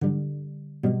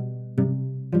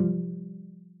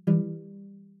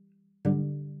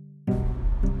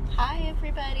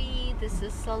everybody. This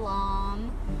is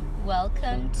Salam.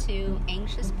 Welcome to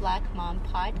Anxious Black Mom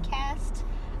Podcast.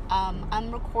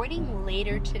 I'm recording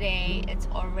later today. It's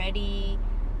already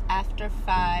after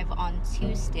 5 on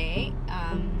Tuesday.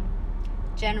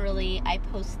 Generally, I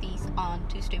post these on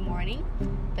Tuesday morning,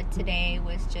 but today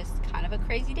was just kind of a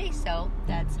crazy day, so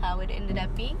that's how it ended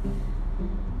up being.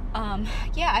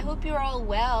 I hope you're all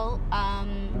well.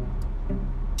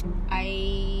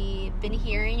 I've been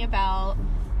hearing about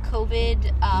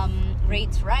COVID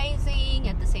rates rising.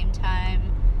 At the same time,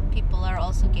 people are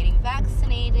also getting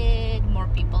vaccinated. More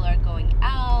people are going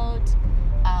out,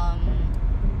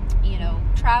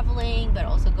 traveling, but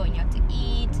also going out to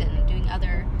eat and doing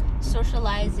other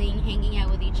socializing, hanging out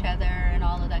with each other, and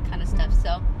all of that kind of stuff.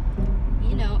 So,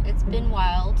 it's been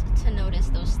wild to notice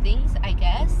those things, I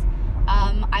guess.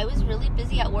 I was really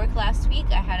busy at work last week.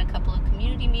 I had a couple of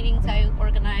community meetings I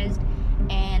organized,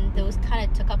 and those kind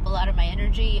of took up a lot of my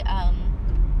energy,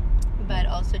 but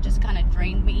also just kind of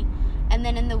drained me. And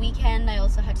then in the weekend, I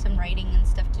also had some writing and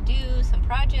stuff to do, some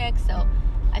projects, so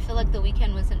I feel like the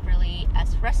weekend wasn't really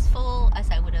as restful as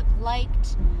I would have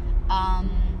liked.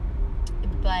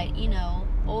 But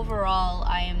overall,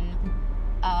 I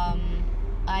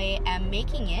am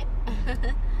making it.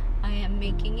 I am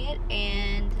making it,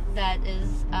 and that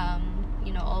is,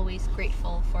 always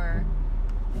grateful for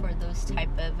those type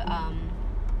of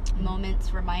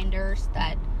moments, reminders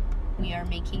that we are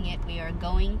making it, we are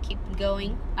keep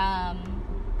going. On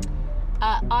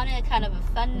a kind of a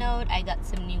fun note, I got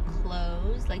some new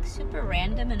clothes, like super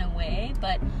random in a way,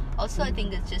 but also I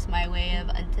think it's just my way of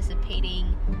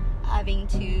anticipating having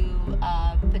to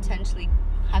potentially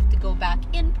have to go back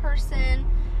in person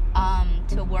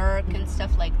to work and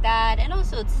stuff like that. And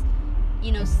also it's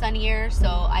sunnier, so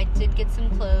I did get some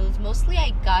clothes. Mostly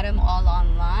I got them all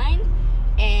online,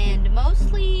 and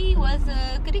mostly was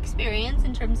a good experience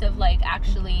in terms of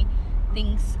actually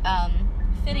things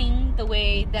fitting the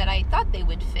way that I thought they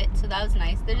would fit, so that was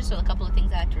nice. There's just a couple of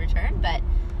things I had to return, but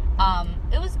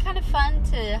it was kind of fun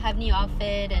to have new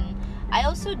outfit. And I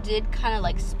also did kind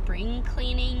of spring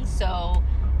cleaning, so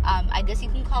I guess you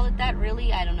can call it that,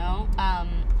 really. I don't know.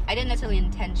 I didn't necessarily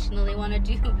intentionally want to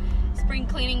do spring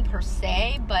cleaning per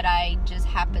se, but I just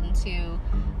happened to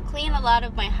clean a lot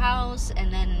of my house,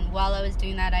 and then while I was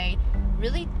doing that, I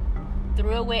really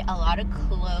threw away a lot of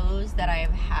clothes that I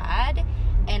have had,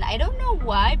 and I don't know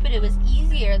why, but it was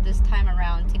easier this time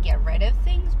around to get rid of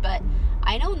things. But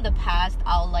I know in the past,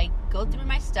 I'll go through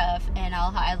my stuff, and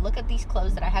I look at these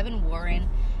clothes that I haven't worn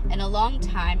in a long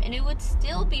time, and it would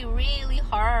still be really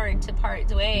hard to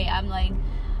part away.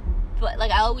 But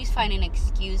I always find an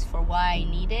excuse for why I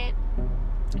need it,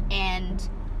 and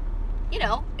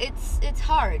it's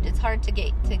hard. It's hard to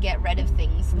get rid of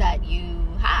things that you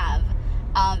have.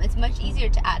 It's much easier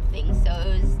to add things.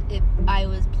 So I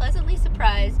was pleasantly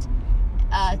surprised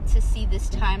to see this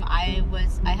time. I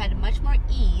had much more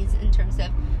ease in terms of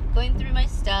going through my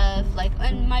stuff,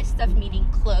 and my stuff meaning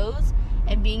clothes,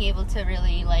 and being able to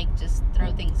really just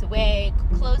throw things away,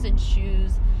 clothes and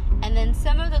shoes. And then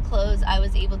some of the clothes I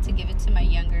was able to give it to my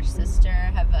younger sister.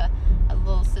 I have a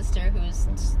little sister who's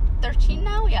 13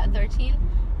 now. Yeah, 13.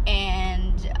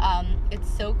 And it's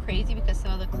so crazy because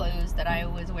some of the clothes that I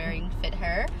was wearing fit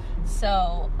her.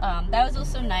 So that was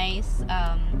also nice.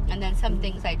 And then some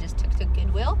things I just took to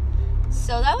Goodwill.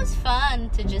 So that was fun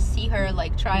to just see her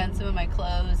try on some of my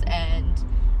clothes and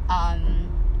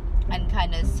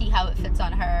kind of see how it fits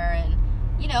on her. And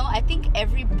I think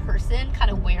every person kind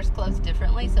of wears clothes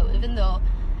differently. So even though,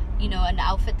 an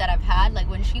outfit that I've had,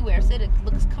 when she wears it, it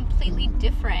looks completely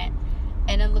different.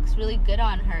 And it looks really good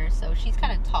on her. So she's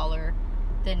kind of taller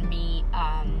than me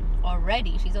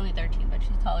already. She's only 13, but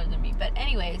she's taller than me. But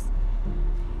anyways,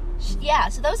 yeah,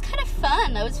 so that was kind of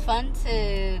fun. That was fun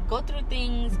to go through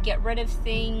things, get rid of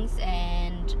things.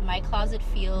 And my closet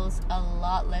feels a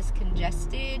lot less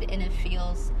congested, and it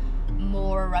feels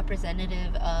more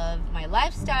representative of my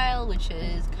lifestyle, which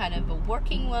is kind of a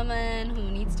working woman who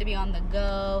needs to be on the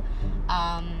go.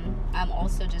 I'm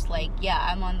also just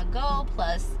I'm on the go,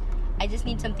 plus I just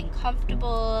need something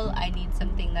comfortable. I need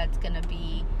something that's gonna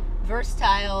be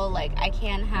versatile. I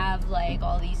can't have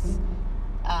all these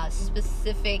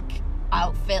specific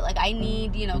outfit. I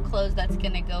need clothes that's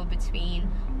gonna go between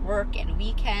work and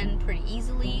weekend pretty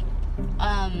easily.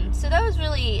 So that was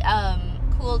really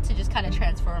cool to just kind of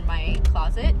transform my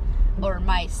closet, or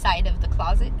my side of the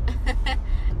closet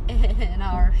in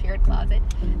our shared closet.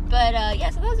 But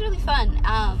so that was really fun.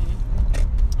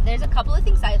 There's a couple of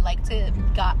things I'd like to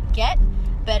get,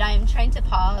 but I'm trying to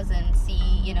pause and see,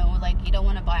 you don't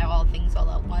want to buy all things all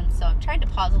at once, so I'm trying to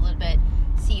pause a little bit,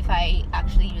 see if I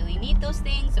actually really need those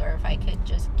things or if I could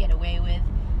just get away with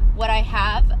what I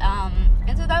have.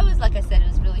 And so that was, like I said, it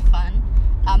was really fun.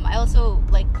 I also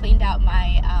like cleaned out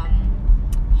my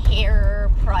hair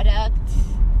product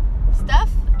stuff,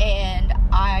 and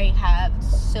I have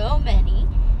so many,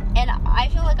 and I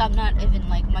feel like I'm not even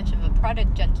like much of a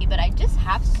product junkie, but I just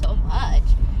have so much.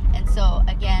 And so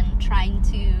again, trying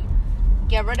to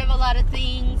get rid of a lot of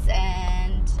things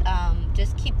and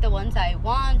just keep the ones I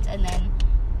want, and then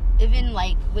even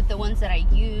like with the ones that I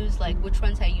use, like which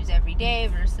ones I use every day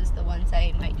versus the ones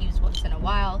I might use once in a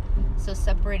while. So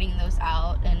separating those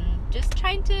out and just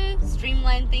trying to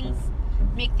streamline things,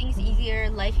 make things easier,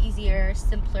 life easier,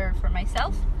 simpler for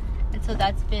myself. And so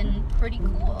that's been pretty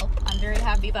cool. I'm very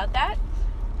happy about that.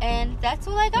 And that's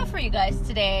all I got for you guys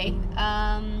today.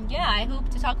 I hope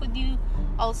to talk with you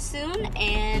all soon.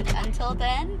 And until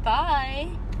then, bye.